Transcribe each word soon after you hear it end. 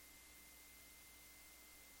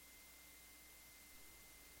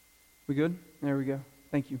We good? There we go.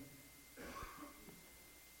 Thank you.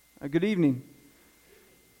 Good evening.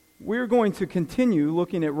 We're going to continue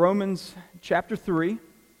looking at Romans chapter 3.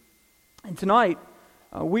 And tonight,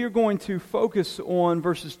 we are going to focus on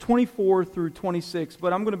verses 24 through 26.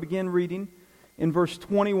 But I'm going to begin reading in verse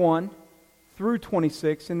 21 through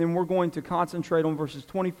 26. And then we're going to concentrate on verses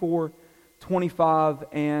 24, 25,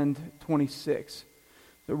 and 26.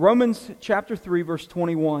 So Romans chapter 3, verse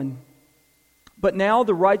 21. But now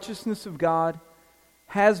the righteousness of God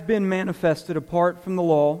has been manifested apart from the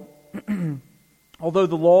law, although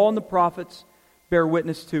the law and the prophets bear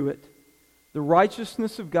witness to it. The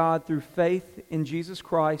righteousness of God through faith in Jesus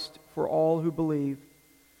Christ for all who believe.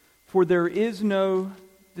 For there is no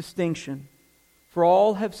distinction, for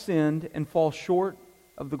all have sinned and fall short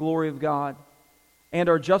of the glory of God, and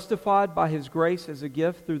are justified by His grace as a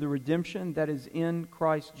gift through the redemption that is in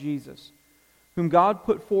Christ Jesus, whom God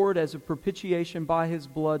put forward as a propitiation by His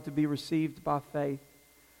blood to be received by faith.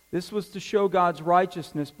 This was to show God's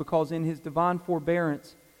righteousness, because in His divine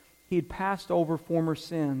forbearance He had passed over former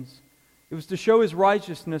sins. It was to show His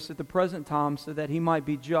righteousness at the present time, so that He might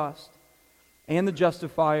be just and the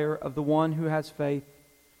justifier of the one who has faith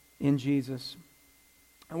in Jesus.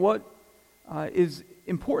 And what is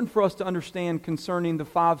important for us to understand concerning the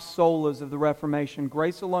five solas of the Reformation: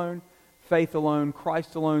 grace alone, faith alone,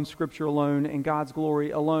 Christ alone, Scripture alone, and God's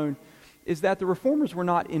glory alone, is that the Reformers were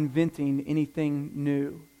not inventing anything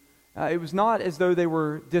new. It was not as though they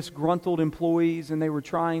were disgruntled employees and they were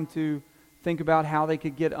trying to think about how they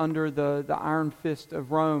could get under the iron fist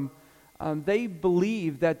of Rome. They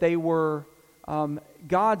believed that they were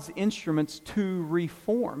God's instruments to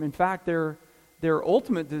reform. In fact, their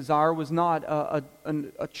ultimate desire was not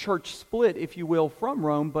a church split, if you will, from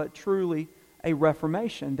Rome, but truly a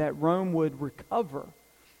reformation, that Rome would recover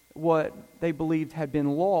what they believed had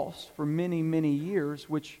been lost for many, many years,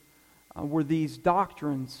 which were these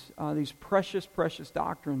doctrines, these precious, precious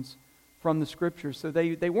doctrines from the Scriptures. So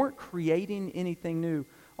they weren't creating anything new.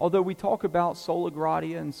 Although we talk about sola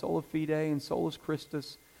gratia and sola fide and solus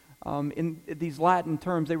Christus, in these Latin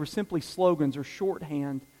terms, they were simply slogans or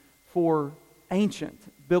shorthand for ancient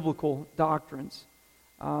biblical doctrines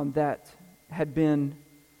that had been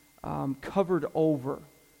covered over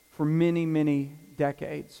for many, many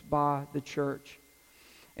decades by the church.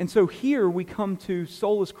 And so here we come to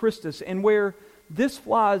solus Christus, and where this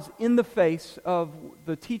flies in the face of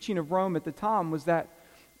the teaching of Rome at the time was that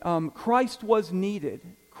Christ was needed,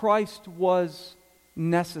 Christ was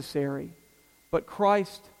necessary, but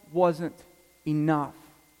Christ wasn't enough.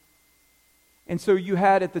 And so you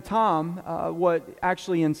had at the time what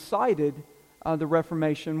actually incited the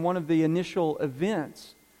Reformation. One of the initial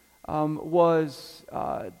events was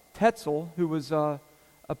Tetzel, who was a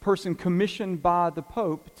person commissioned by the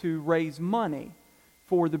Pope to raise money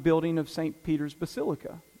for the building of St. Peter's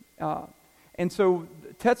Basilica. And so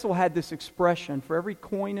Tetzel had this expression: for every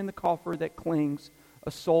coin in the coffer that clings,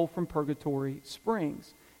 a soul from purgatory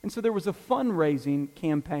springs. And so there was a fundraising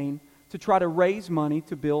campaign to try to raise money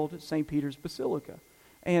to build St. Peter's Basilica.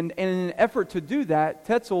 And in an effort to do that,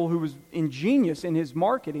 Tetzel, who was ingenious in his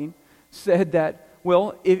marketing, said that,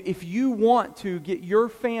 well, if you want to get your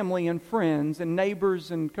family and friends and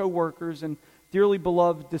neighbors and co-workers and dearly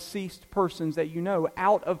beloved deceased persons that you know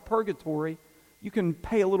out of purgatory, you can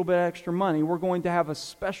pay a little bit extra money. We're going to have a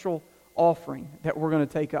special offering that we're going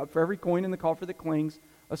to take up. For every coin in the coffer that clings,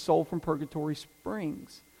 a soul from purgatory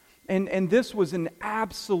springs. And this was an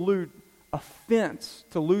absolute offense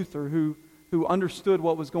to Luther, who understood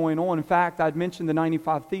what was going on. In fact, I'd mentioned the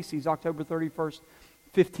 95 Theses, October 31st,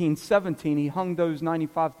 1517. He hung those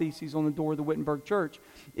 95 Theses on the door of the Wittenberg Church.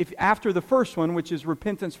 If after the first one, which is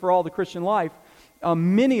repentance for all the Christian life,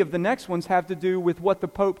 many of the next ones have to do with what the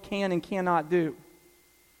Pope can and cannot do.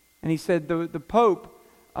 And he said the Pope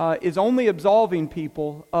is only absolving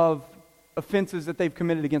people of offenses that they've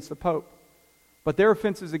committed against the Pope, but their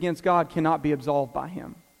offenses against God cannot be absolved by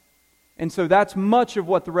Him. And so that's much of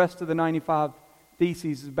what the rest of the 95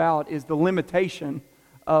 Theses is about, is the limitation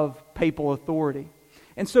of papal authority.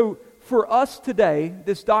 And so for us today,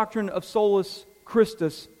 this doctrine of solus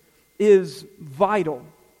Christus is vital.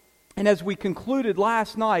 And as we concluded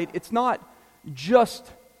last night, it's not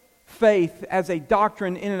just faith as a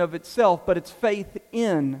doctrine in and of itself, but it's faith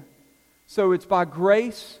in. So it's by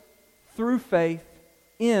grace through faith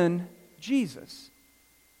in Jesus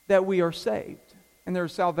that we are saved. And there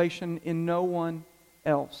is salvation in no one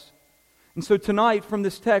else. And so tonight from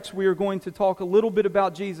this text we are going to talk a little bit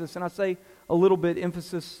about Jesus. And I say a little bit,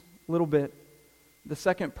 emphasis, little bit. The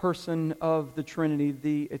second person of the Trinity,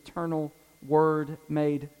 the eternal Word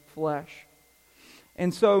made flesh.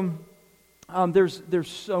 And so There's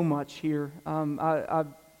so much here. I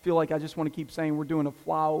feel like I just want to keep saying we're doing a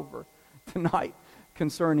flyover tonight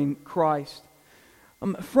concerning Christ.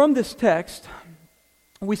 From this text,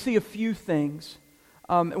 we see a few things.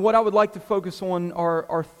 What I would like to focus on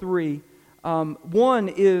are three. One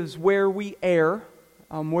is where we err,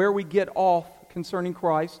 where we get off concerning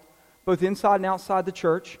Christ, both inside and outside the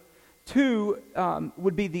church. Two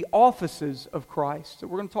would be the offices of Christ. So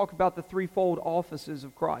we're going to talk about the threefold offices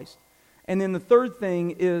of Christ. And then the third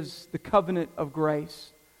thing is the covenant of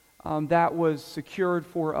grace that was secured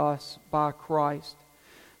for us by Christ.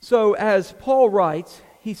 So as Paul writes,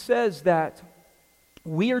 he says that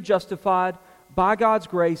we are justified by God's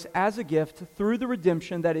grace as a gift through the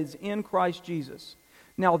redemption that is in Christ Jesus.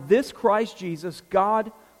 Now this Christ Jesus,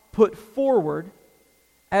 God put forward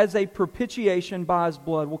as a propitiation by His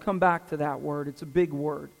blood. We'll come back to that word. It's a big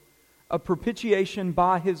word. A propitiation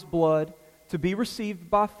by His blood to be received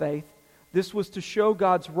by faith. This was to show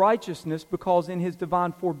God's righteousness because in His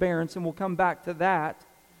divine forbearance, and we'll come back to that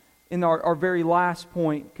in our very last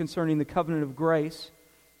point concerning the covenant of grace.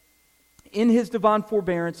 In His divine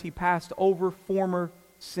forbearance, He passed over former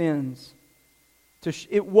sins.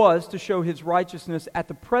 It was to show His righteousness at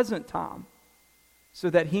the present time, so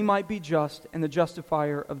that He might be just and the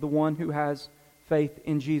justifier of the one who has faith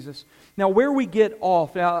in Jesus. Now, where we get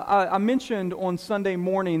off, now, I mentioned on Sunday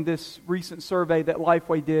morning this recent survey that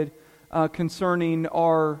Lifeway did concerning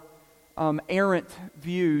our errant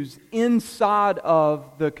views inside of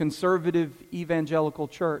the conservative evangelical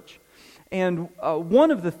church. And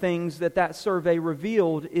one of the things that survey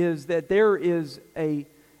revealed is that there is a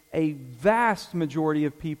vast majority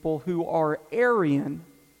of people who are Arian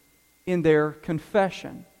in their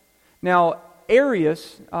confession. Now,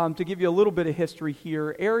 Arius, to give you a little bit of history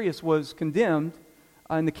here, Arius was condemned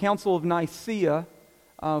in the Council of Nicaea,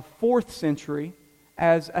 4th century,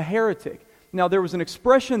 as a heretic. Now, there was an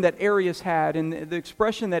expression that Arius had, and the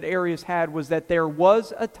expression that Arius had was that there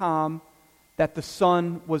was a time that the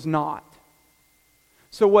Son was not.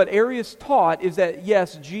 So what Arius taught is that,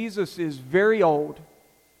 yes, Jesus is very old.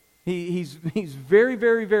 He's very,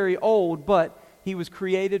 very, very old, but He was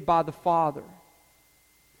created by the Father.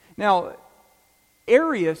 Now,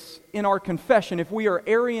 Arius in our confession, if we are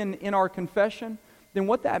Arian in our confession, then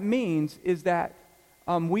what that means is that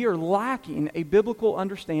we are lacking a biblical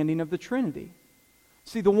understanding of the Trinity.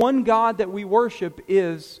 See, the one God that we worship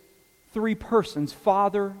is three persons,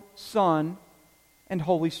 Father, Son, and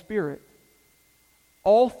Holy Spirit.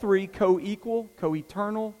 All three co-equal,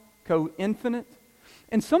 co-eternal, co-infinite.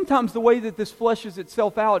 And sometimes the way that this fleshes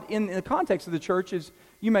itself out in the context of the church is,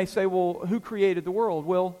 you may say, well, who created the world?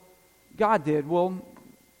 Well, God did. Well,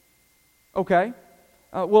 okay.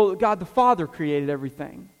 Well, God the Father created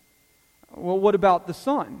everything. Well, what about the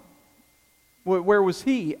Son? Where was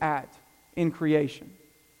He at in creation?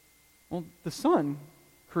 Well, the Son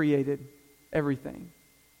created everything.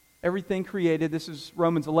 Everything created, this is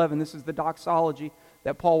Romans 11, this is the doxology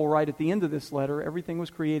that Paul will write at the end of this letter. Everything was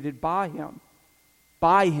created by Him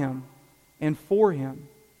and for Him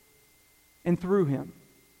and through Him.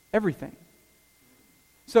 Everything.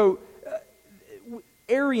 So,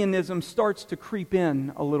 Arianism starts to creep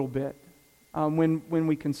in a little bit when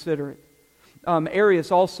we consider it.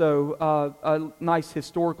 Arius also, a nice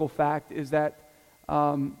historical fact is that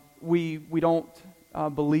we don't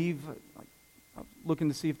believe, looking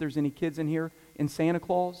to see if there's any kids in here, in Santa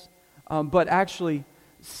Claus. But actually,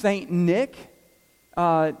 Saint Nick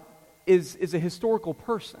is a historical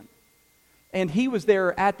person. And he was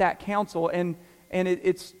there at that council, and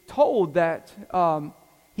it's told that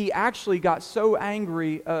he actually got so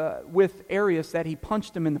angry with Arius that he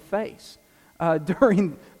punched him in the face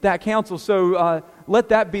during that council. So let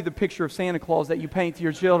that be the picture of Santa Claus that you paint to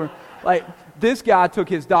your children. Like, this guy took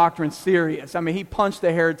his doctrine serious. I mean, he punched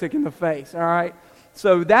a heretic in the face, all right?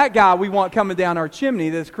 So that guy we want coming down our chimney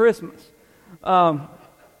this Christmas.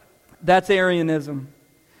 That's Arianism.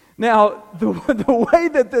 Now, the way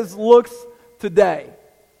that this looks today,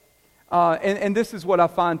 and this is what I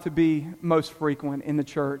find to be most frequent in the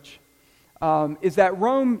church, is that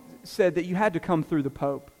Rome said that you had to come through the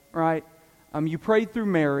Pope, right? You prayed through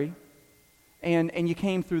Mary, and you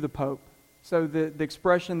came through the Pope. So the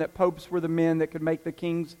expression that popes were the men that could make the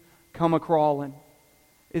kings come a-crawling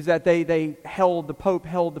is that the Pope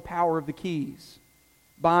held the power of the keys,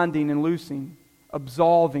 binding and loosing,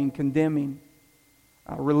 absolving, condemning,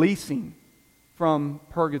 releasing from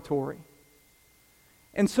purgatory.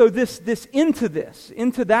 And so into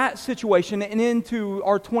that situation and into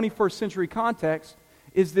our 21st century context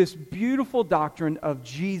is this beautiful doctrine of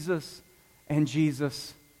Jesus and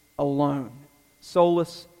Jesus alone.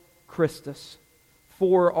 Solus, Christus,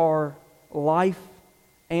 for our life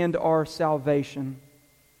and our salvation.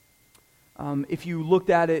 If you looked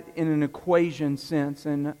at it in an equation sense,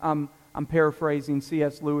 and I'm paraphrasing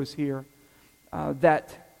C.S. Lewis here,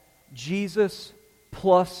 that Jesus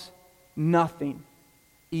plus nothing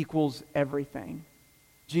equals everything.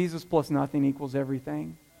 Jesus plus nothing equals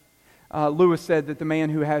everything. Lewis said that the man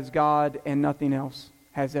who has God and nothing else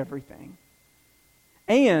has everything.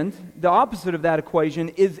 And the opposite of that equation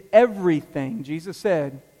is everything. Jesus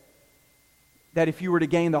said that if you were to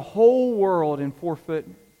gain the whole world and forfeit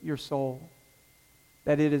your soul,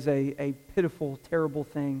 that it is a pitiful, terrible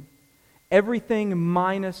thing. Everything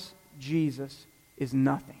minus Jesus is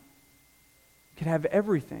nothing. You could have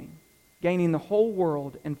everything, gaining the whole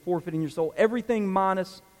world and forfeiting your soul. Everything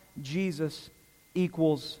minus Jesus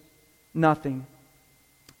equals nothing.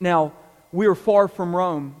 Now, we are far from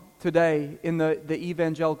Rome today in the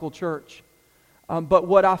evangelical church. But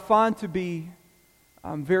what I find to be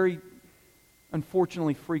very,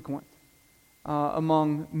 unfortunately, frequent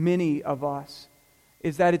among many of us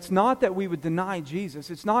is that it's not that we would deny Jesus.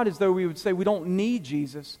 It's not as though we would say we don't need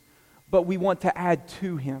Jesus, but we want to add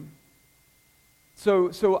to Him.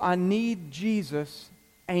 So I need Jesus,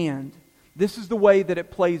 and this is the way that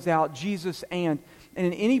it plays out, Jesus and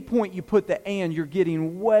at any point you put the and, you're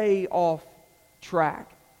getting way off track.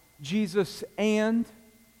 Jesus and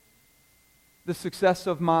the success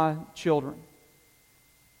of my children.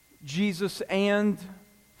 Jesus and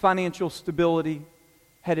financial stability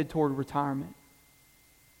headed toward retirement.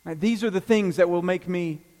 Now, these are the things that will make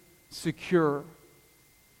me secure,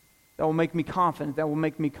 that will make me confident, that will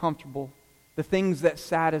make me comfortable. The things that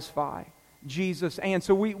satisfy. Jesus and.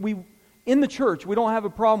 So we in the church, we don't have a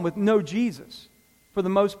problem with no Jesus for the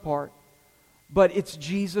most part. But it's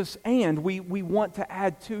Jesus and. We want to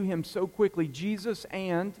add to Him so quickly. Jesus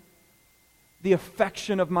and the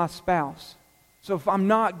affection of my spouse. So if I'm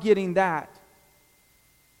not getting that,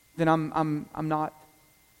 then I'm not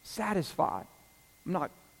satisfied. I'm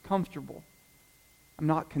not comfortable. I'm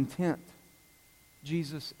not content.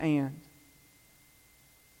 Jesus and.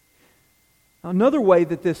 Another way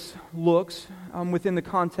that this looks within the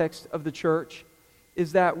context of the church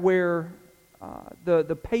is that where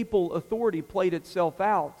the papal authority played itself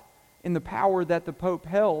out in the power that the Pope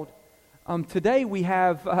held. Today we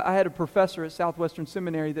have, I had a professor at Southwestern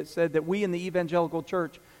Seminary that said that we in the evangelical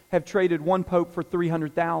church have traded one Pope for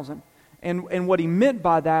 300,000. And what he meant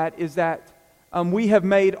by that is that we have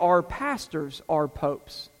made our pastors our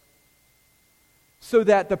popes. So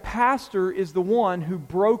that the pastor is the one who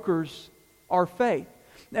brokers our faith.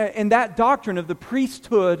 And that doctrine of the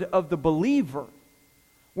priesthood of the believer,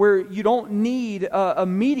 where you don't need a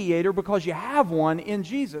mediator because you have one in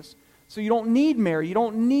Jesus. So you don't need Mary, you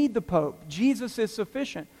don't need the Pope. Jesus is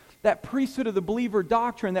sufficient. That priesthood of the believer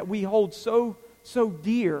doctrine that we hold so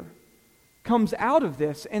dear comes out of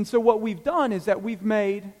this. And so what we've done is that we've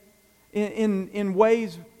made, in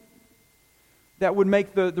ways that would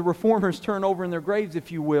make the reformers turn over in their graves,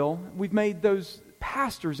 if you will, we've made those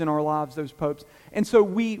pastors in our lives, those popes. And so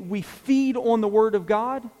we feed on the Word of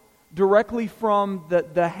God directly from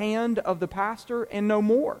the hand of the pastor and no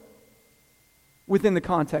more within the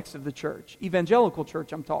context of the church. Evangelical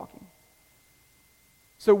church, I'm talking.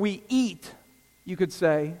 So we eat, you could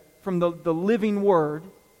say, from the living Word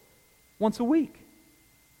once a week.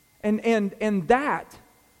 And that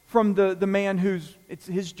from the man who's, it's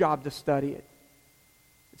his job to study it.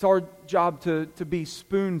 It's our job to be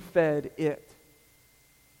spoon-fed it.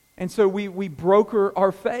 And so we broker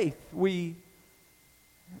our faith. We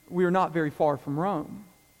are not very far from Rome.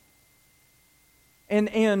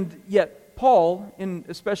 And yet Paul,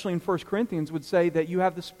 especially in 1 Corinthians, would say that you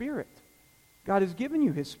have the Spirit. God has given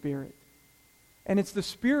you His Spirit. And it's the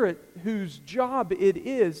Spirit whose job it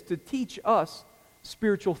is to teach us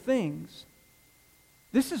spiritual things.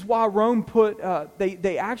 This is why Rome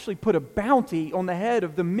they actually put a bounty on the head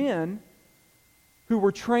of the men who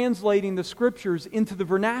were translating the Scriptures into the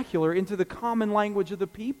vernacular, into the common language of the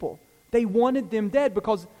people. They wanted them dead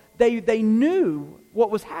because they knew what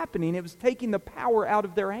was happening. It was taking the power out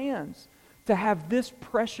of their hands to have this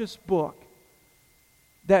precious book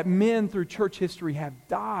that men through church history have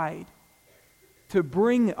died to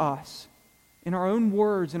bring us in our own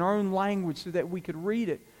words, in our own language, so that we could read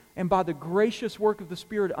it and by the gracious work of the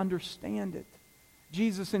Spirit understand it.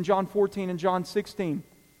 Jesus in John 14 and John 16,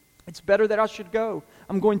 it's better that I should go.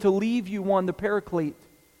 I'm going to leave you one, the Paraclete,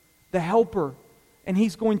 the Helper, and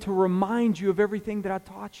He's going to remind you of everything that I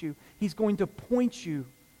taught you. He's going to point you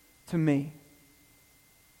to me.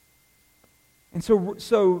 And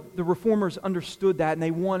so the Reformers understood that, and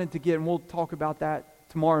they wanted to get, and we'll talk about that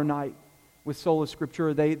tomorrow night with Sola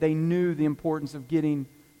Scriptura. They knew the importance of getting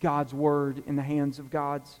God's Word in the hands of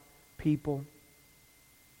God's people.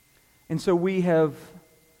 And so we have,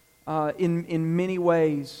 in many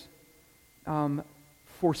ways,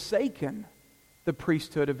 forsaken the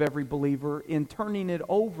priesthood of every believer in turning it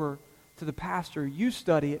over to the pastor. You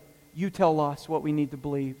study it. You tell us what we need to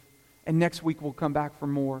believe. And next week we'll come back for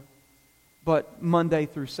more. But Monday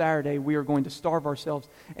through Saturday, we are going to starve ourselves.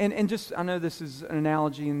 And just, I know this is an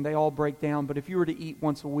analogy and they all break down, but if you were to eat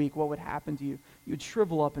once a week, what would happen to you? You would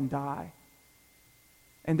shrivel up and die.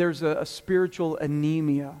 And there's a spiritual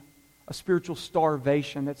anemia, a spiritual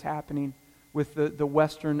starvation that's happening with the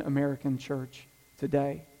Western American church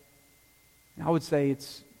today. And I would say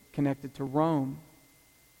it's connected to Rome.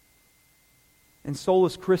 And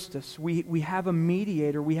Solus Christus, we have a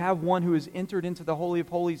mediator. We have one who has entered into the Holy of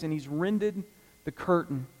Holies, and he's rended the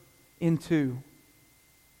curtain in two.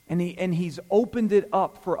 And he's opened it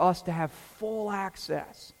up for us to have full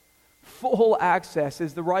access. Full access.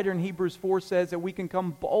 As the writer in Hebrews 4 says, that we can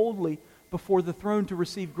come boldly before the throne to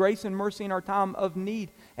receive grace and mercy in our time of need.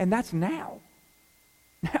 And that's now.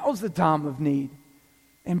 Now's the time of need.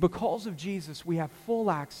 And because of Jesus, we have full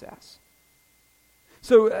access.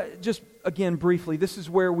 So just again briefly, this is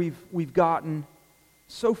where we've gotten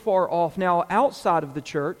so far off. Now outside of the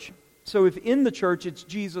church, so if in the church it's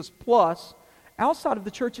Jesus plus, outside of the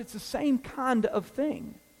church it's the same kind of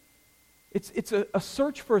thing. It's a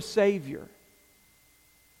search for a Savior.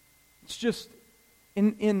 It's just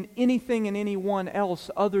in anything and anyone else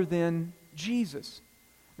other than Jesus.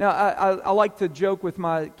 Now I like to joke with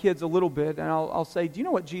my kids a little bit, and I'll say, do you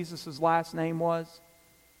know what Jesus' last name was?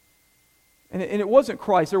 And it wasn't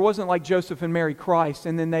Christ. There wasn't like Joseph and Mary Christ,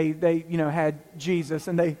 and then they had Jesus,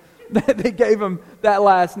 and they gave him that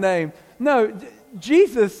last name. No,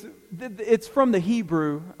 Jesus, it's from the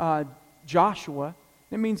Hebrew Joshua.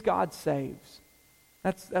 It means God saves.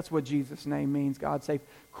 That's what Jesus' name means, God saves.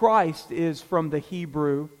 Christ is from the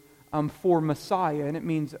Hebrew for Messiah, and it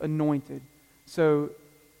means anointed. So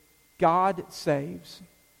God saves,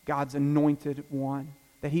 God's anointed one.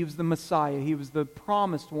 That He was the Messiah. He was the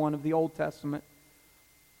promised one of the Old Testament.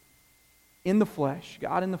 In the flesh,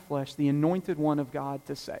 God in the flesh, the anointed one of God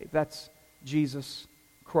to save. That's Jesus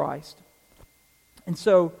Christ. And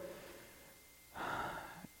so,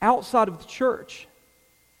 outside of the church,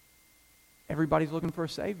 everybody's looking for a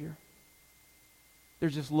Savior. They're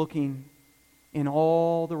just looking in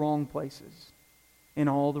all the wrong places, in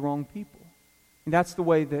all the wrong people. And that's the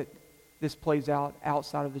way that this plays out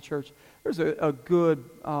outside of the church. There's a good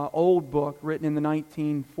old book written in the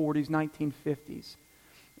 1940s, 1950s.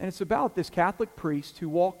 And it's about this Catholic priest who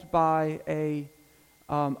walked by a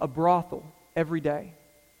brothel every day.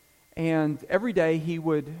 And every day he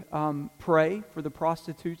would pray for the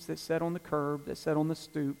prostitutes that sat on the curb, that sat on the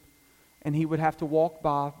stoop. And he would have to walk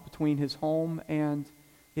by between his home and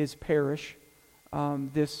his parish,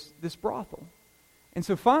 this brothel. And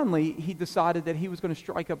so finally, he decided that he was going to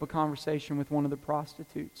strike up a conversation with one of the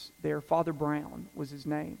prostitutes there. Father Brown was his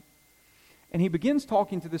name. And he begins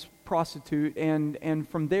talking to this prostitute, and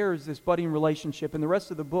from there is this budding relationship. And the rest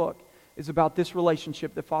of the book is about this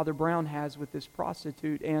relationship that Father Brown has with this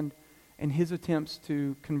prostitute and his attempts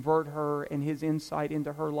to convert her and his insight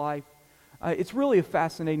into her life. It's really a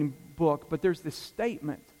fascinating book, but there's this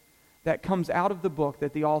statement that comes out of the book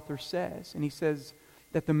that the author says. And he says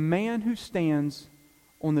that the man who stands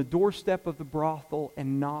on the doorstep of the brothel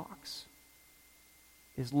and knocks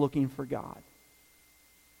is looking for God.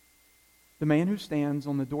 The man who stands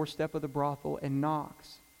on the doorstep of the brothel and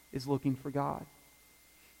knocks is looking for God.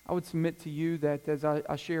 I would submit to you that as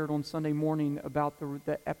I shared on Sunday morning about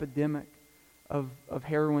the epidemic of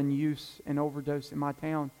heroin use and overdose in my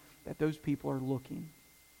town, that those people are looking.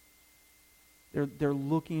 They're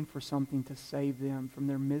looking for something to save them from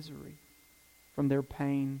their misery, from their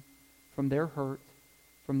pain, from their hurt,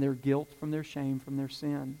 from their guilt, from their shame, from their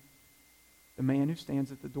sin. The man who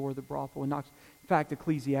stands at the door of the brothel and knocks. In fact,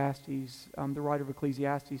 Ecclesiastes, the writer of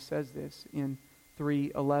Ecclesiastes says this in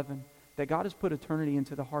 3:11, that God has put eternity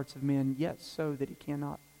into the hearts of men, yet so that He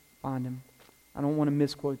cannot find him. I don't want to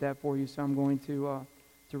misquote that for you, so I'm going to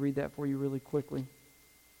read that for you really quickly.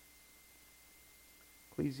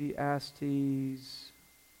 Ecclesiastes.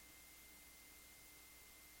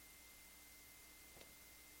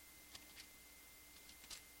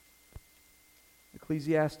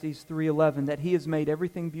 Ecclesiastes 3:11, that He has made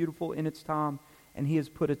everything beautiful in its time, and He has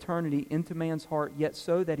put eternity into man's heart, yet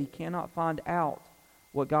so that he cannot find out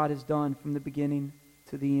what God has done from the beginning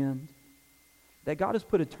to the end. That God has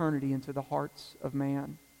put eternity into the hearts of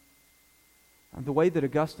man. The way that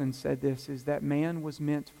Augustine said this is that man was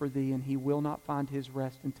meant for thee, and he will not find his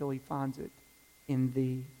rest until he finds it in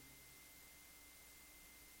thee.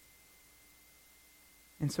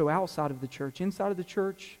 And so outside of the church, inside of the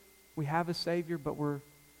church, we have a Savior, but we're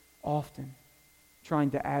often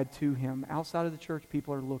trying to add to Him. Outside of the church,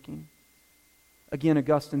 people are looking. Again,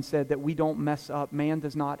 Augustine said that we don't mess up. Man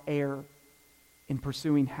does not err in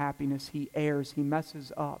pursuing happiness. He errs, he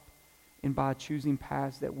messes up, and by choosing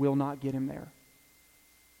paths that will not get him there.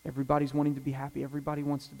 Everybody's wanting to be happy. Everybody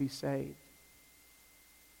wants to be saved.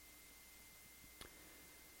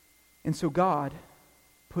 And so God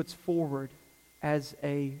puts forward as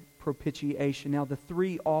a propitiation. Now, the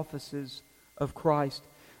three offices of Christ.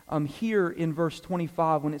 Here in verse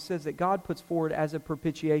 25, when it says that God puts forward as a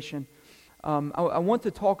propitiation, I want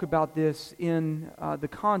to talk about this in the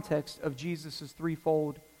context of Jesus'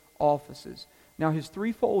 threefold offices. Now, His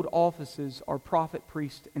threefold offices are prophet,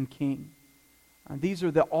 priest, and king. These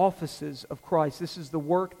are the offices of Christ. This is the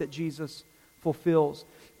work that Jesus fulfills.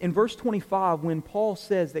 In verse 25, when Paul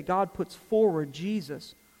says that God puts forward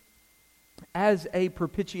Jesus as a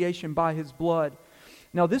propitiation by His blood,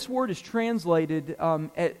 now this word is translated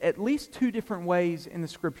at least two different ways in the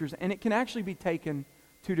Scriptures, and it can actually be taken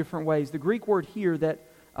two different ways. The Greek word here that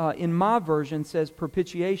in my version says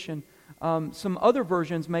propitiation, some other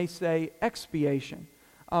versions may say expiation.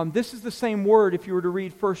 This is the same word if you were to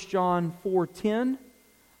read 1 John 4:10,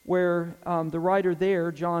 where the writer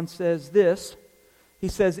there, John, says this. He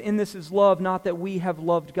says, "In this is love, not that we have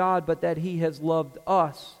loved God, but that He has loved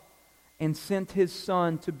us and sent His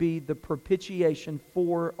Son to be the propitiation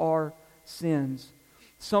for our sins."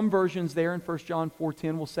 Some versions there in 1 John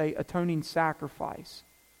 4:10 will say atoning sacrifice.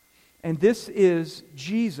 And this is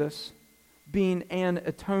Jesus being an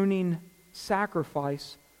atoning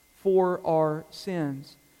sacrifice for our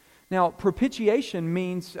sins. Now, propitiation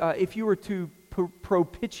means if you were to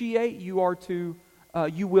propitiate, you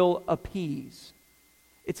will appease.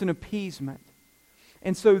 It's an appeasement.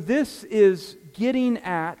 And so this is getting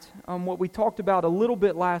at what we talked about a little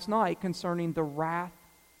bit last night concerning the wrath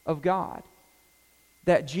of God.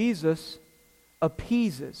 That Jesus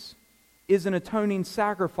appeases, is an atoning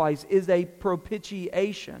sacrifice, is a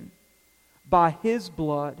propitiation by His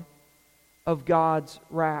blood of God's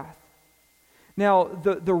wrath. Now,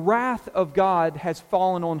 the wrath of God has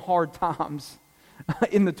fallen on hard times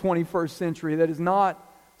in the 21st century. That is not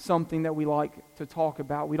something that we like to talk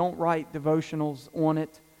about. We don't write devotionals on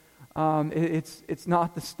it. It's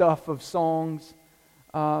not the stuff of songs.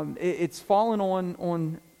 It's fallen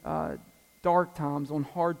on dark times, on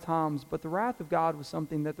hard times. But the wrath of God was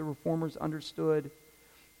something that the Reformers understood,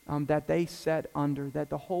 that they sat under, that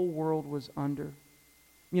the whole world was under.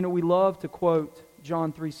 You know, we love to quote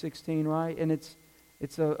John 3:16, right? And it's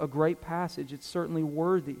a great passage. It's certainly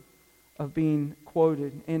worthy of being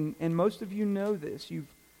quoted. And most of you know this.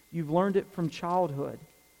 You've learned it from childhood.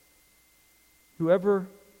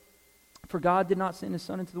 For God did not send His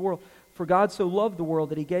Son into the world. For God so loved the world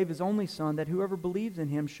that He gave His only Son, that whoever believes in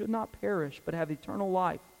Him should not perish, but have eternal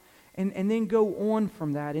life. And then go on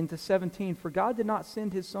from that into 17. For God did not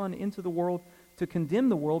send His Son into the world to condemn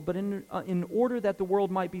the world, but in order that the world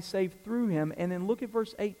might be saved through Him. And then look at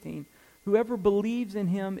verse 18. Whoever believes in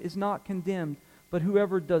Him is not condemned, but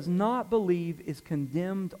whoever does not believe is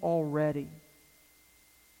condemned already.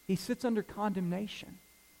 He sits under condemnation.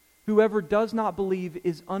 Whoever does not believe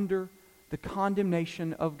is under the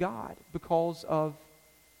condemnation of God because of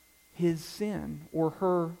his sin or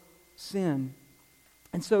her sin.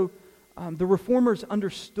 And so the Reformers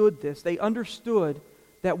understood this. They understood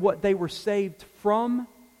that what they were saved from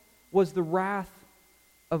was the wrath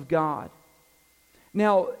of God.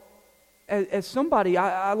 Now, as somebody,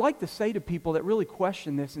 I like to say to people that really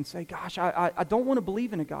question this and say, gosh, I don't want to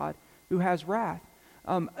believe in a God who has wrath.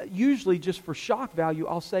 Usually just for shock value,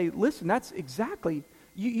 I'll say, listen, that's exactly,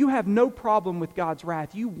 you have no problem with God's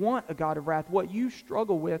wrath. You want a God of wrath. What you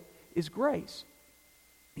struggle with is grace.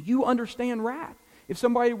 You understand wrath. If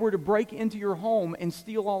somebody were to break into your home and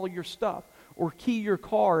steal all of your stuff, or key your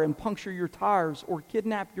car and puncture your tires, or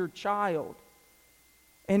kidnap your child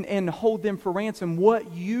and hold them for ransom,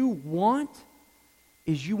 what you want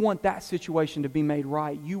is you want that situation to be made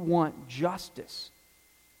right. You want justice.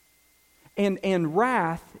 And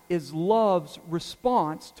wrath is love's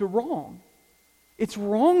response to wrong. It's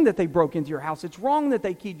wrong that they broke into your house. It's wrong that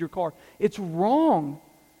they keyed your car. It's wrong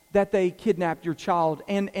that they kidnapped your child.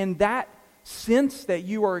 And that sense that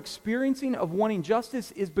you are experiencing of wanting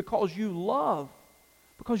justice is because you love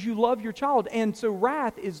your child. And so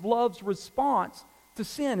wrath is love's response to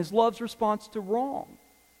sin, is love's response to wrong.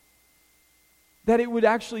 That it would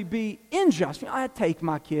actually be unjust. I take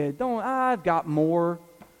my kid. I've got more.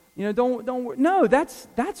 Don't. No, that's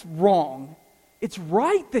wrong. It's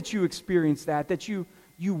right that you experience that you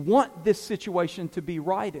want this situation to be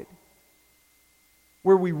righted.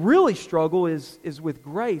 Where we really struggle is with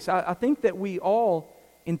grace. I think that we all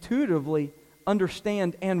intuitively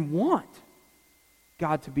understand and want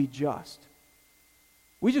God to be just.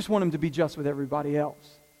 We just want Him to be just with everybody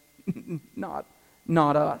else, not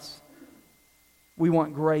us. We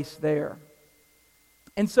want grace there.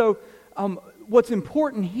 And so what's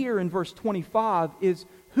important here in verse 25 is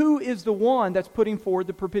who is the one that's putting forward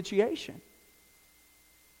the propitiation?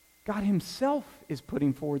 God Himself is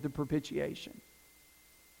putting forward the propitiation.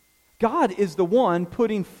 God is the one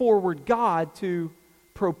putting forward God to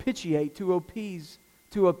propitiate, to appease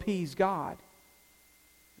God.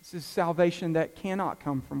 This is salvation that cannot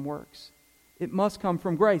come from works. It must come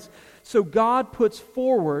from grace. So God puts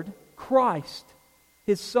forward Christ,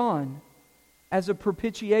 His Son, as a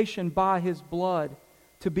propitiation by His blood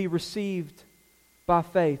to be received by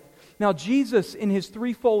faith. Now Jesus, in His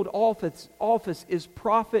threefold office is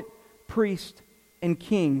prophet, priest, and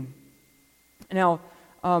king. Now,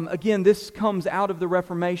 again, this comes out of the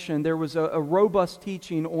Reformation. There was a robust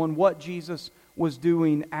teaching on what Jesus was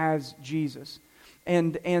doing as Jesus.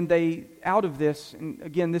 And they, out of this, and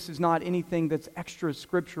again, this is not anything that's extra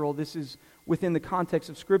scriptural. This is within the context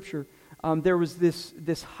of Scripture. There was this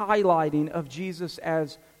highlighting of Jesus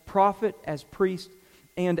as prophet, as priest,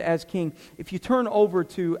 and as king. If you turn over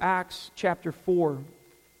to Acts chapter 4,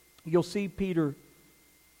 you'll see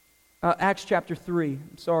Acts chapter 3,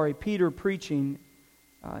 Peter preaching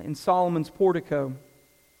in Solomon's portico.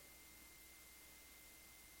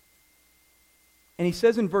 And he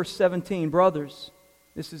says in verse 17, "Brothers,"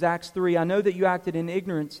 this is Acts 3, "I know that you acted in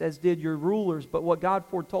ignorance, as did your rulers, but what God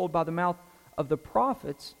foretold by the mouth of the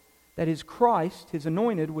prophets, that His Christ, His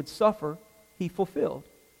anointed, would suffer, He fulfilled.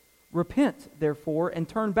 Repent, therefore, and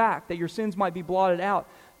turn back, that your sins might be blotted out,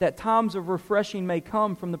 that times of refreshing may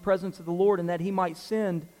come from the presence of the Lord, and that He might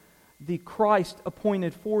send the Christ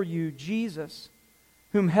appointed for you, Jesus,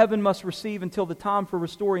 whom heaven must receive until the time for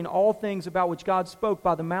restoring all things about which God spoke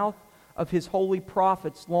by the mouth of His holy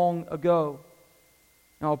prophets long ago."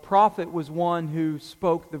 Now, a prophet was one who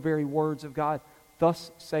spoke the very words of God.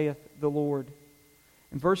 "Thus saith the Lord."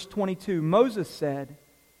 In verse 22, Moses said,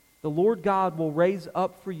 "The Lord God will raise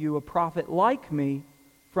up for you a prophet like me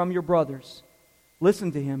from your brothers.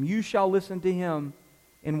 Listen to him. You shall listen to him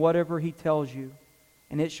in whatever he tells you.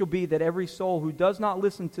 And it shall be that every soul who does not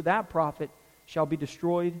listen to that prophet shall be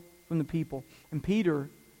destroyed from the people." And Peter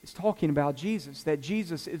is talking about Jesus, that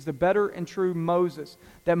Jesus is the better and true Moses,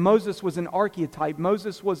 that Moses was an archetype,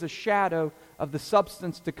 Moses was a shadow of the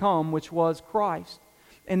substance to come, which was Christ,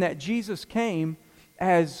 and that Jesus came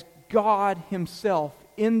as God Himself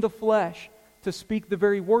in the flesh to speak the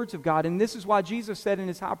very words of God. And this is why Jesus said in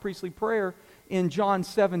His high priestly prayer in John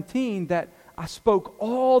 17 that I spoke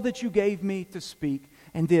all that you gave me to speak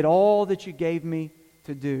and did all that you gave me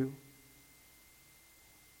to do.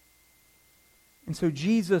 And so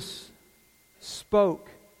Jesus spoke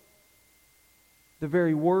the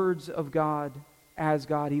very words of God as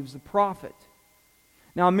God. He was the prophet.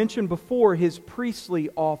 Now, I mentioned before His priestly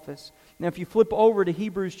office. Now, if you flip over to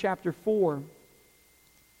Hebrews chapter 4,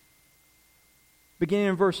 beginning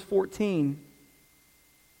in verse 14,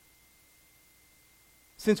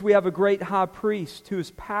 "Since we have a great high priest who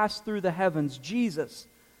has passed through the heavens, Jesus,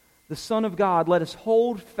 the Son of God, let us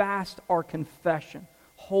hold fast our confession."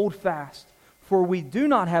 Hold fast. "For we do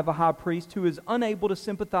not have a high priest who is unable to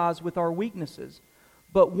sympathize with our weaknesses,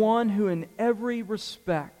 but one who in every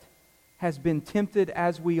respect has been tempted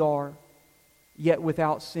as we are, yet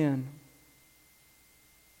without sin.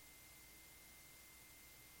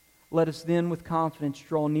 Let us then with confidence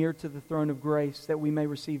draw near to the throne of grace, that we may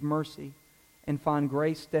receive mercy and find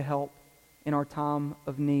grace to help in our time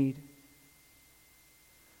of need."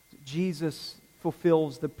 Jesus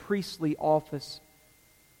fulfills the priestly office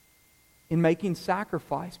in making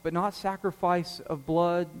sacrifice, but not sacrifice of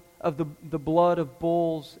blood, of the blood of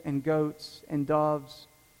bulls and goats and doves,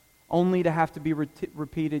 only to have to be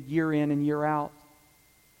repeated year in and year out.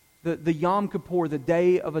 The Yom Kippur, the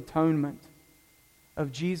Day of Atonement,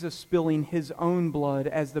 of Jesus spilling His own blood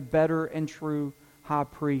as the better and true high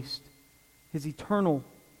priest. His eternal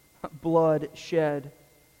blood shed,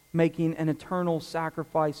 making an eternal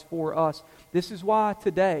sacrifice for us. This is why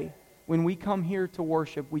today, when we come here to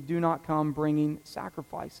worship, we do not come bringing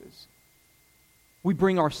sacrifices. We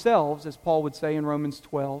bring ourselves, as Paul would say in Romans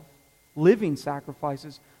 12, living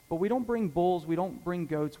sacrifices, but we don't bring bulls, we don't bring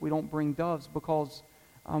goats, we don't bring doves, because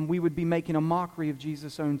we would be making a mockery of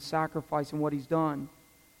Jesus' own sacrifice and what He's done.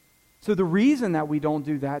 So the reason that we don't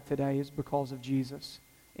do that today is because of Jesus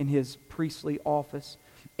in His priestly office.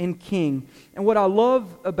 and King. And what I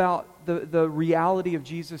love about the reality of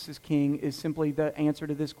Jesus as King is simply the answer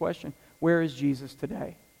to this question. Where is Jesus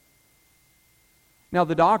today? Now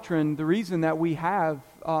the doctrine, the reason that we have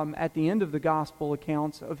at the end of the gospel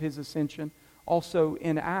accounts of His ascension, also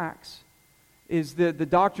in Acts, is that the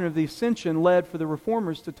doctrine of the ascension led for the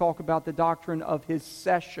reformers to talk about the doctrine of His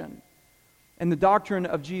session. And the doctrine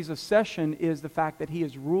of Jesus' session is the fact that He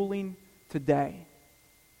is ruling today.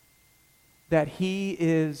 That He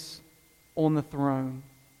is on the throne,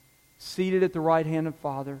 seated at the right hand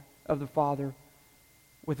of the Father,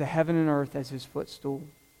 with the heaven and earth as His footstool.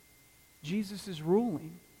 Jesus is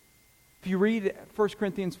ruling. If you read 1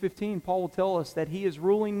 Corinthians 15, Paul will tell us that He is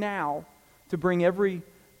ruling now to bring every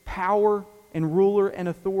power and ruler and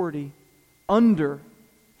authority under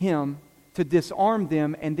Him to disarm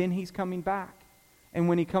them, and then He's coming back. And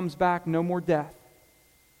when He comes back, no more death.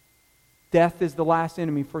 Death is the last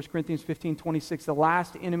enemy. 1 Corinthians 15:26. The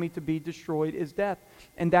last enemy to be destroyed is death.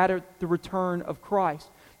 And that is the return of Christ.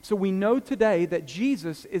 So we know today that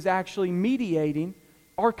Jesus is actually mediating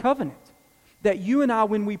our covenant. That you and I,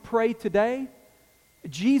 when we pray today,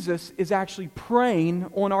 Jesus is actually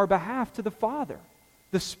praying on our behalf to the Father.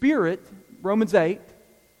 The Spirit, Romans 8,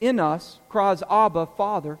 in us cries, Abba,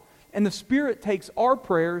 Father. And the Spirit takes our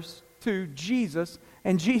prayers to Jesus,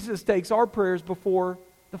 and Jesus takes our prayers before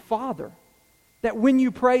the Father. That when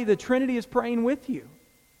you pray, the Trinity is praying with you.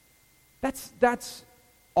 That's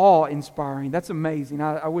awe-inspiring. That's amazing.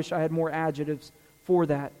 I wish I had more adjectives for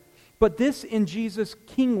that. But this in Jesus'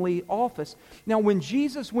 kingly office. Now, when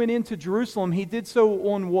Jesus went into Jerusalem, He did so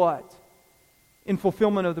on what? In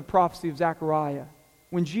fulfillment of the prophecy of Zechariah.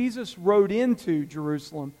 When Jesus rode into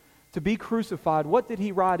Jerusalem to be crucified, what did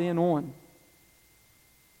He ride in on?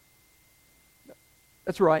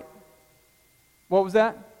 That's right. What was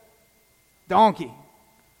that? Donkey.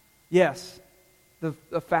 Yes. The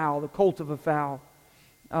foal, the colt of a foal.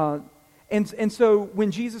 And so when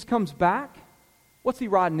Jesus comes back, what's He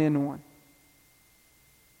riding in on?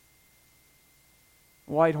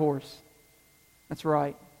 White horse. That's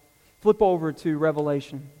right. Flip over to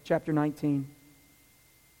Revelation chapter 19.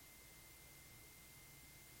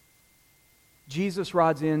 Jesus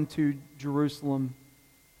rides into Jerusalem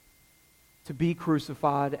to be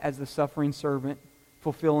crucified as the suffering servant,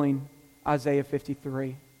 fulfilling Isaiah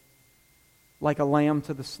 53. Like a lamb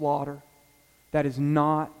to the slaughter. That is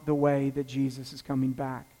not the way that Jesus is coming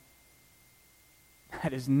back.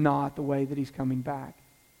 That is not the way that He's coming back.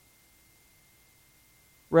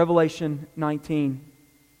 Revelation 19,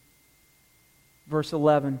 verse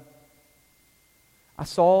 11. I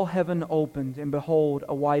saw heaven opened, and behold,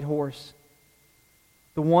 a white horse.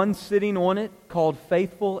 The one sitting on it called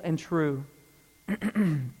Faithful and True.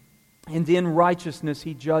 And in righteousness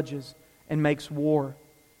He judges and makes war.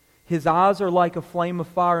 His eyes are like a flame of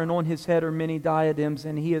fire, and on His head are many diadems,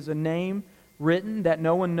 and He has a name written that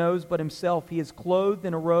no one knows but Himself. He is clothed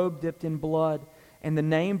in a robe dipped in blood, and the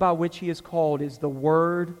name by which He is called is the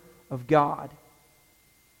Word of God.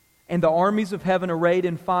 And the armies of heaven, arrayed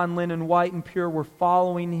in fine linen, white and pure, were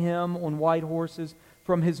following Him on white horses.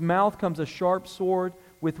 From His mouth comes a sharp sword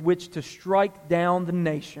with which to strike down the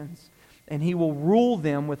nations. And He will rule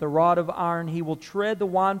them with a rod of iron. He will tread the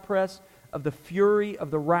winepress of the fury of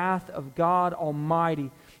the wrath of God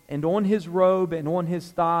Almighty. And on His robe and on His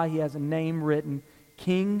thigh He has a name written,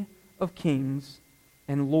 King of Kings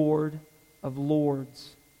and Lord of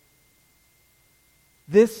Lords.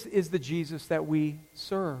 This is the Jesus that we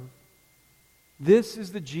serve. This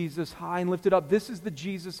is the Jesus high and lifted up. This is the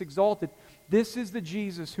Jesus exalted. This is the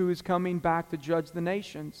Jesus who is coming back to judge the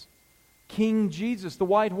nations. King Jesus. The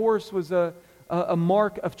white horse was a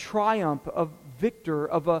mark of triumph, of victor,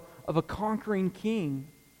 of a conquering king.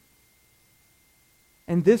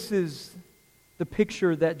 And this is the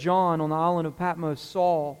picture that John on the island of Patmos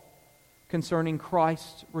saw concerning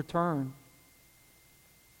Christ's return.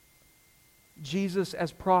 Jesus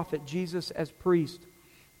as prophet, Jesus as priest,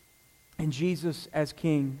 and Jesus as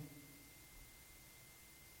king.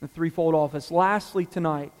 The threefold office. Lastly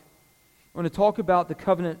tonight, I want to talk about the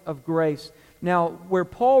covenant of grace. Now, where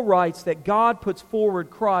Paul writes that God puts forward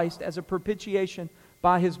Christ as a propitiation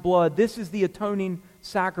by His blood, this is the atoning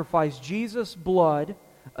sacrifice. Jesus' blood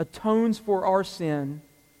atones for our sin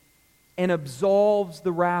and absolves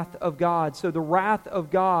the wrath of God. So the wrath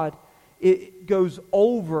of God, it goes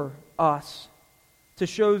over us to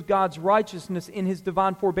show God's righteousness in His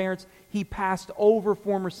divine forbearance. He passed over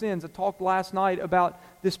former sins. I talked last night about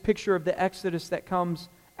this picture of the Exodus that comes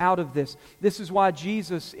out of this. This is why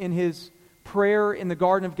Jesus, in His prayer in the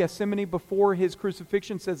Garden of Gethsemane before His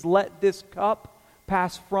crucifixion, says, "Let this cup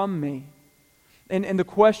pass from me." And the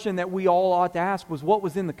question that we all ought to ask was, what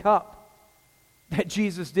was in the cup that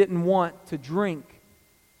Jesus didn't want to drink?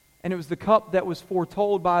 And it was the cup that was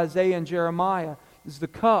foretold by Isaiah and Jeremiah. It was the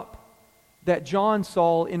cup that John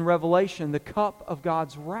saw in Revelation, the cup of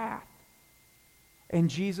God's wrath. And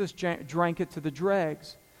Jesus drank it to the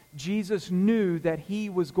dregs. Jesus knew that He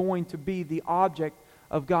was going to be the object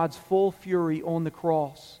of God's full fury on the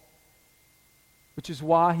cross, which is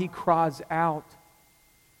why He cries out,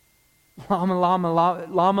 Lama, lama,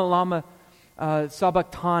 lama, lama,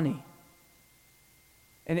 sabachthani.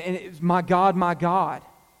 And it's, my God,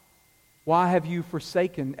 why have you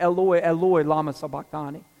forsaken? Eloi, Eloi, lama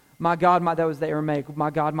sabachthani. My God, that was the Aramaic.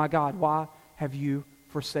 My God, why have you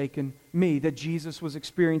forsaken me? That Jesus was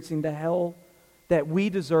experiencing the hell that we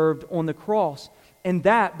deserved on the cross. And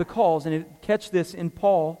that because, and catch this in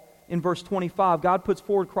Paul, in verse 25, God puts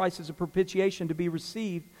forward Christ as a propitiation to be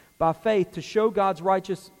received by faith, to show God's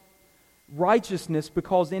righteousness,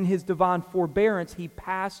 because in His divine forbearance He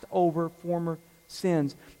passed over former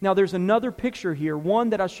sins. Now there's another picture here.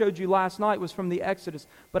 One that I showed you last night was from the Exodus,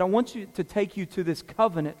 but I want you to take you to this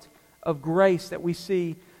covenant of grace that we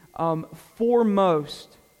see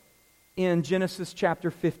foremost in Genesis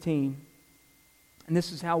chapter 15. And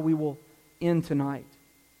this is how we will end tonight.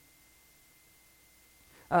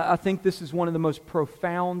 I think this is one of the most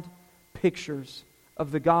profound pictures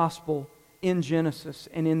of the gospel in Genesis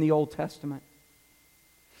and in the Old Testament.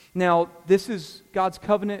 Now, this is God's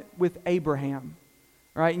covenant with Abraham,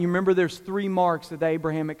 right? And you remember there's 3 marks of the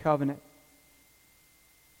Abrahamic covenant.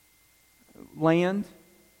 Land,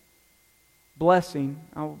 blessing,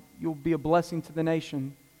 you'll be a blessing to the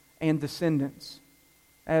nation, and descendants,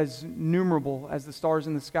 as numerable as the stars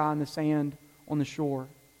in the sky and the sand on the shore.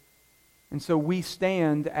 And so we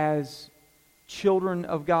stand as children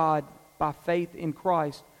of God by faith in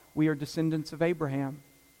Christ. We are descendants of Abraham.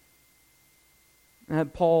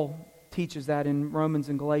 And Paul teaches that in Romans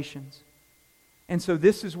and Galatians. And so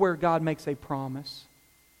this is where God makes a promise.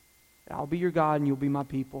 I'll be your God and you'll be my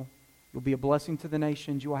people. You'll be a blessing to the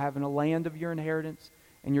nations. You will have a land of your inheritance,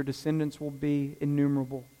 and your descendants will be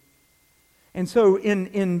innumerable. And so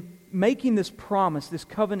in making this promise, this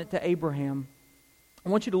covenant to Abraham, I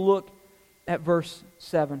want you to look at verse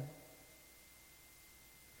 7.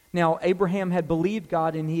 Now, Abraham had believed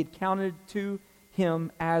God, and He had counted to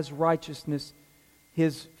him as righteousness,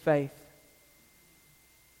 his faith.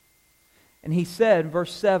 And he said,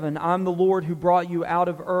 verse 7, I'm the Lord who brought you out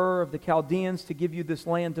of Ur of the Chaldeans to give you this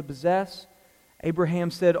land to possess.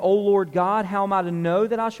 Abraham said, O Lord God, how am I to know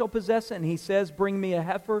that I shall possess it? And He says, bring me a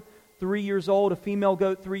heifer 3 years old, a female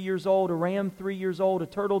goat 3 years old, a ram 3 years old, a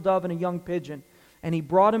turtle dove, and a young pigeon. And he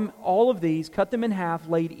brought him all of these, cut them in half,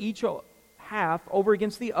 laid each half over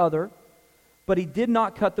against the other, but he did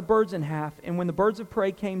not cut the birds in half. And when the birds of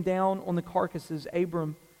prey came down on the carcasses,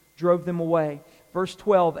 Abram drove them away. Verse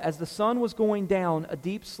 12, as the sun was going down, a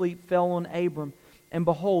deep sleep fell on Abram, and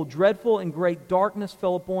behold, dreadful and great darkness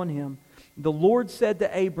fell upon him. The Lord said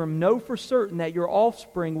to Abram, know for certain that your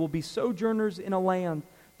offspring will be sojourners in a land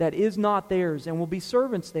that is not theirs, and will be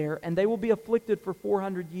servants there, and they will be afflicted for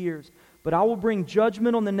 400 years. But I will bring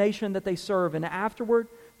judgment on the nation that they serve, and afterward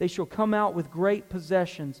they shall come out with great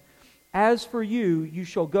possessions. As for you, you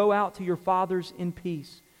shall go out to your fathers in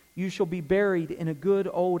peace. You shall be buried in a good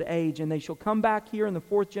old age, and they shall come back here in the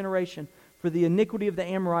 4th generation, for the iniquity of the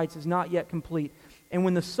Amorites is not yet complete. And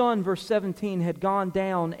when the sun, verse 17, had gone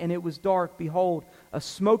down, and it was dark, behold, a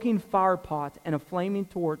smoking firepot and a flaming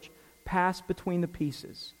torch passed between the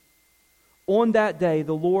pieces. On that day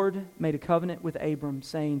the Lord made a covenant with Abram,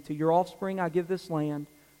 saying, to your offspring I give this land,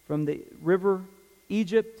 from the river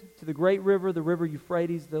Egypt to the great river, the river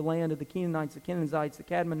Euphrates, the land of the Canaanites, the Kenizzites, the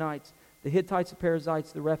Cadmonites, the Hittites, the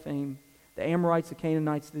Perizzites, the Rephaim, the Amorites, the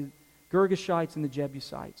Canaanites, the Girgashites, and the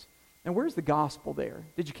Jebusites. Now where's the gospel there?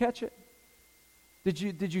 Did you catch it?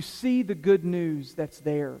 Did you see the good news that's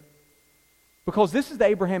there? Because this is the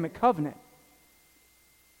Abrahamic covenant.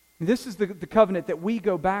 This is the covenant that we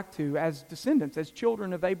go back to as descendants, as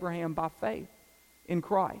children of Abraham by faith in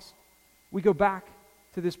Christ. We go back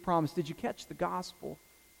to this promise. Did you catch the gospel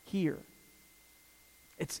here?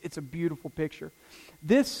 It's a beautiful picture.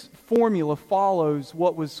 This formula follows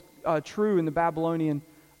what was true in the Babylonian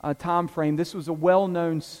time frame. This was a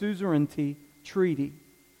well-known suzerainty treaty.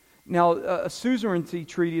 Now, a suzerainty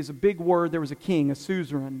treaty is a big word. There was a king, a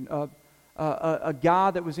suzerain, a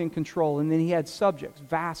guy that was in control, and then he had subjects,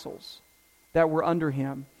 vassals, that were under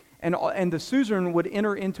him. And the suzerain would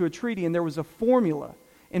enter into a treaty, and there was a formula.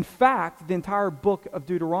 In fact, the entire book of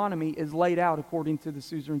Deuteronomy is laid out according to the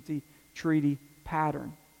suzerainty treaty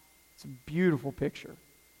pattern. It's a beautiful picture.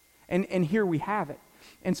 And here we have it.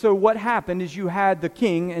 And so what happened is you had the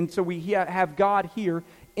king, and so we have God here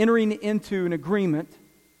entering into an agreement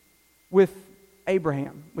with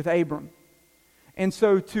Abraham, with Abram. And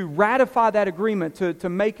so to ratify that agreement, to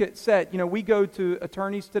make it set, we go to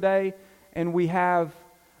attorneys today, and we have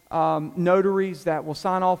notaries that will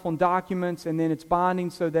sign off on documents, and then it's binding,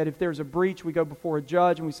 so that if there's a breach, we go before a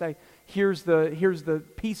judge and we say, here's the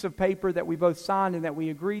piece of paper that we both signed and that we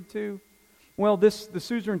agreed to. Well, the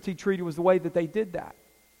suzerainty treaty was the way that they did that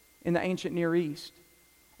in the ancient Near East.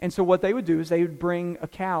 And so what they would do is they would bring a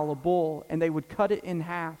cow, a bull, and they would cut it in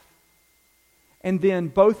half. And then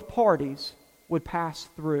both parties would pass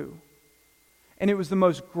through. And it was the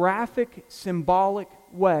most graphic, symbolic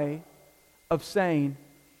way of saying,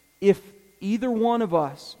 if either one of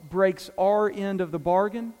us breaks our end of the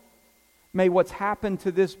bargain, may what's happened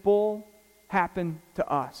to this bull happen to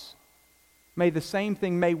us. May the same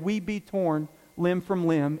thing, may we be torn limb from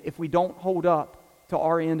limb if we don't hold up to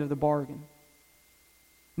our end of the bargain.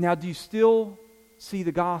 Now, do you still see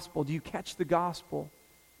the gospel? Do you catch the gospel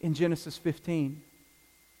in Genesis 15?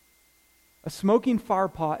 A smoking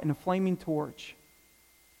firepot and a flaming torch.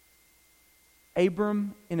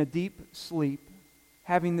 Abram in a deep sleep,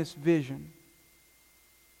 having this vision.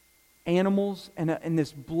 Animals and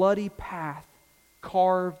this bloody path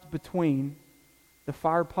carved between the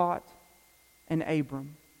firepot and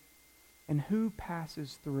Abram. And who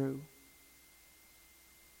passes through?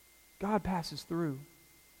 God passes through.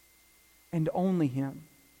 And only Him.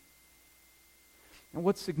 And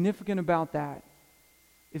what's significant about that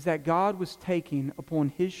is that God was taking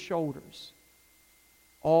upon His shoulders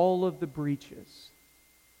all of the breaches,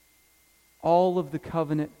 all of the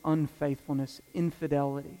covenant unfaithfulness,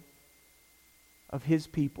 infidelity of His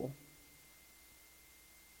people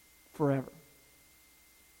forever.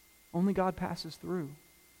 Only God passes through.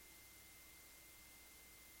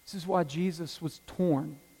 This is why Jesus was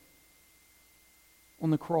torn on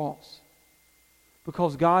the cross.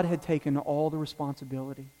 Because God had taken all the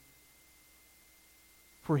responsibility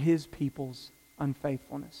for His people's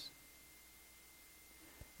unfaithfulness.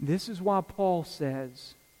 This is why Paul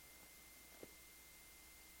says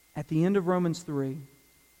at the end of Romans 3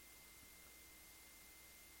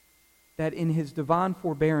 that in His divine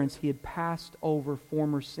forbearance He had passed over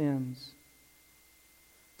former sins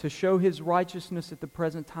to show His righteousness at the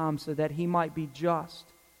present time, so that He might be just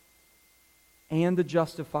and the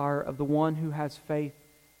justifier of the one who has faith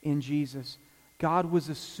in Jesus. God was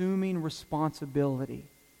assuming responsibility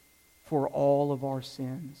for all of our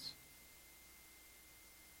sins.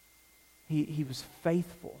 He was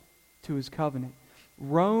faithful to His covenant.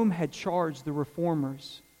 Rome had charged the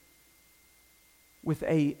reformers with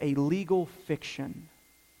a legal fiction.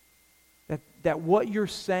 That what you're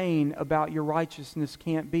saying about your righteousness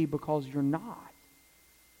can't be, because you're not.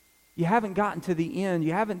 You haven't gotten to the end.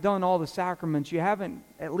 You haven't done all the sacraments. You haven't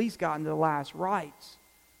at least gotten to the last rites.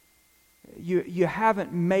 You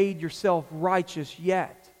haven't made yourself righteous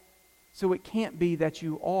yet. So it can't be that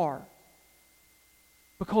you are.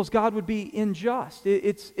 Because God would be unjust.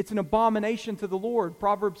 It's an abomination to the Lord,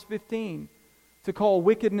 Proverbs 15, to call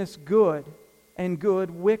wickedness good and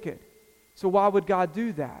good wicked. So why would God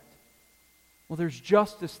do that? Well, there's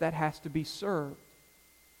justice that has to be served.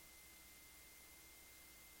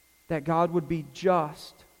 That God would be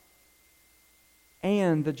just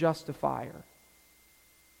and the justifier.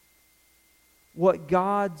 What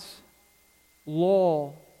God's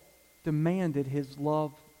law demanded, His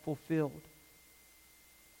love fulfilled.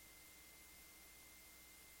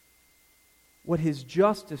 What His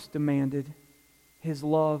justice demanded, His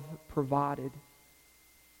love provided.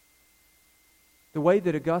 The way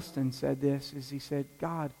that Augustine said this is he said,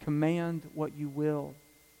 God, command what you will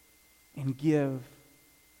and give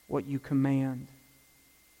what you command.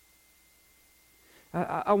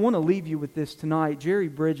 I want to leave you with this tonight. Jerry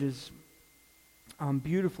Bridges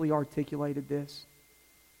beautifully articulated this.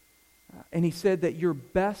 And he said that your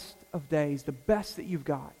best of days, the best that you've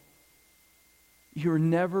got, you're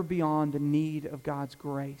never beyond the need of God's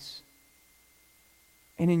grace.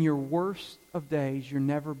 And in your worst of days, you're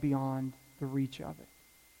never beyond the reach of it.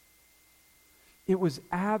 It was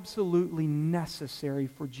absolutely necessary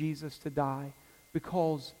for Jesus to die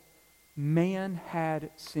because man had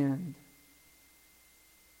sinned.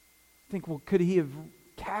 Think, well, could He have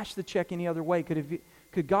cashed the check any other way?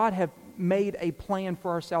 Could God have made a plan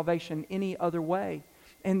for our salvation any other way?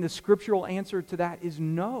 And the scriptural answer to that is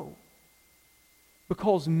no.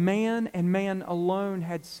 Because man and man alone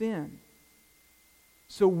had sinned.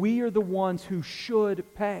 So we are the ones who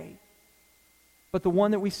should pay. But the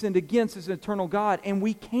one that we sinned against is an eternal God, and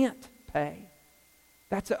we can't pay.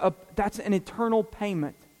 That's an eternal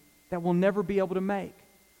payment that we'll never be able to make.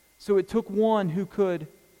 So it took one who could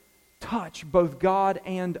touch both God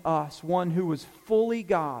and us, one who was fully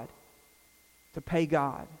God, to pay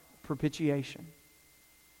God propitiation,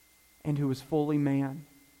 and who was fully man.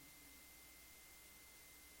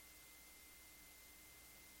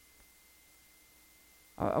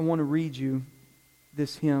 I want to read you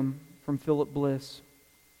this hymn from Philip Bliss.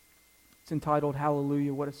 It's entitled,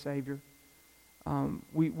 Hallelujah, What a Savior.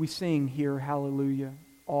 We sing here, Hallelujah,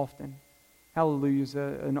 often. Hallelujah is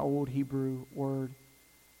an old Hebrew word.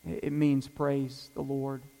 It means praise the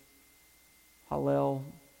Lord. Hallel,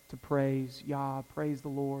 to praise. Yah, praise the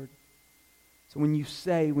Lord. So when you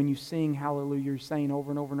sing hallelujah, you're saying over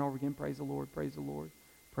and over and over again, praise the Lord, praise the Lord,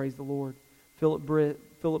 praise the Lord. Philip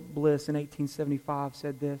Bliss in 1875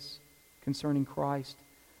 said this concerning Christ: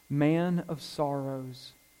 Man of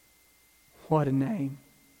sorrows, what a name.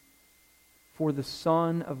 For the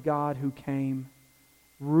Son of God who came,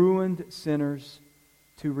 ruined sinners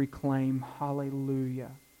to reclaim.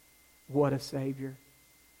 Hallelujah, what a Savior.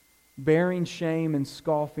 Bearing shame and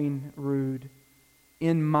scoffing rude,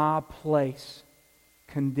 in my place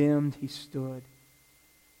condemned He stood.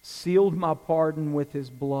 Sealed my pardon with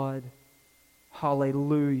His blood.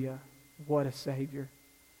 Hallelujah, what a Savior.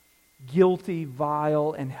 Guilty,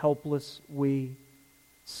 vile, and helpless we,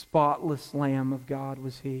 spotless Lamb of God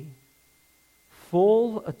was He.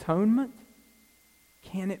 Full atonement?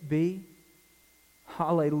 Can it be?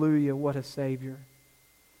 Hallelujah, what a Savior.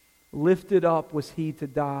 Lifted up was He to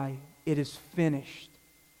die. It is finished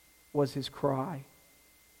was His cry.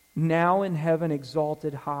 Now in heaven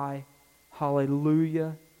exalted high.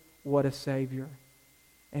 Hallelujah, what a Savior.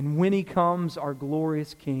 And when He comes, our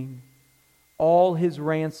glorious King, all His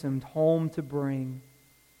ransomed home to bring,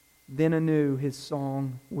 then anew His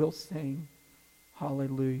song will sing.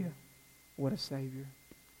 Hallelujah, what a Savior.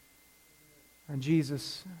 And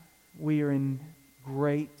Jesus, we are in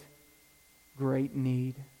great, great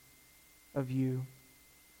need of You.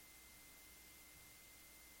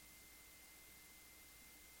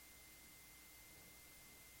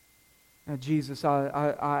 Now, Jesus,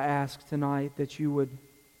 I ask tonight that You would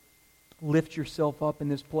lift Yourself up in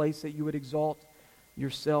this place, that You would exalt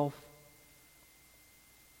Yourself.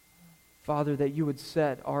 Father, that You would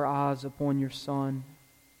set our eyes upon Your Son,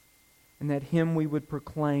 and that Him we would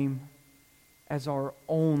proclaim as our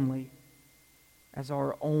only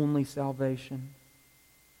salvation.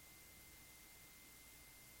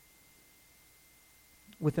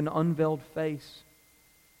 With an unveiled face,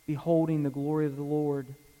 beholding the glory of the Lord,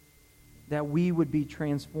 that we would be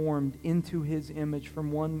transformed into His image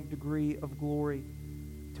from one degree of glory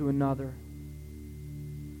to another.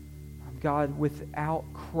 God, without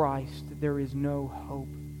Christ, there is no hope.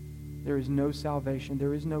 There is no salvation.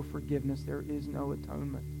 There is no forgiveness. There is no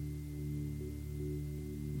atonement.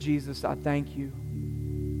 Jesus, I thank You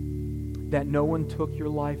that no one took Your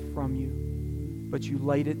life from You, but You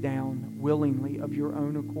laid it down willingly of Your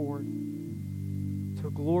own accord to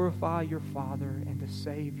glorify Your Father and to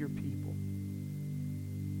save Your people.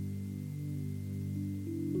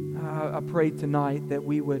 I pray tonight that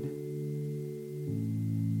we would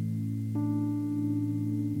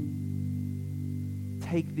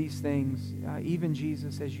take these things, even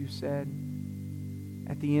Jesus, as You said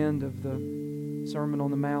at the end of the Sermon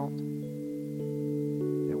on the Mount,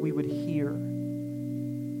 that we would hear,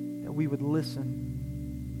 that we would listen,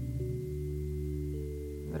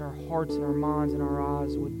 that our hearts and our minds and our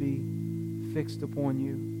eyes would be fixed upon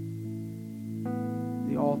You,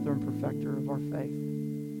 the author and perfecter of our faith.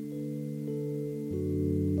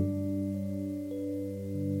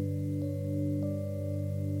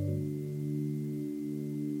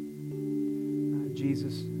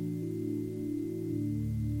 Jesus,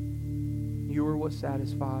 You are what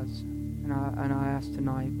satisfies. And I ask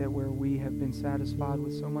tonight that where we have been satisfied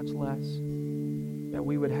with so much less, that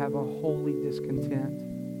we would have a holy discontent.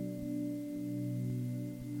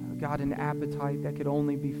 God, an appetite that could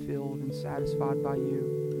only be filled and satisfied by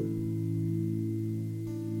You.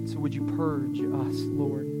 So would You purge us,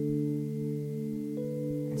 Lord,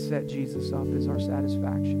 and set Jesus up as our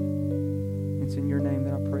satisfaction. It's in Your name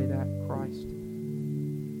that I pray that.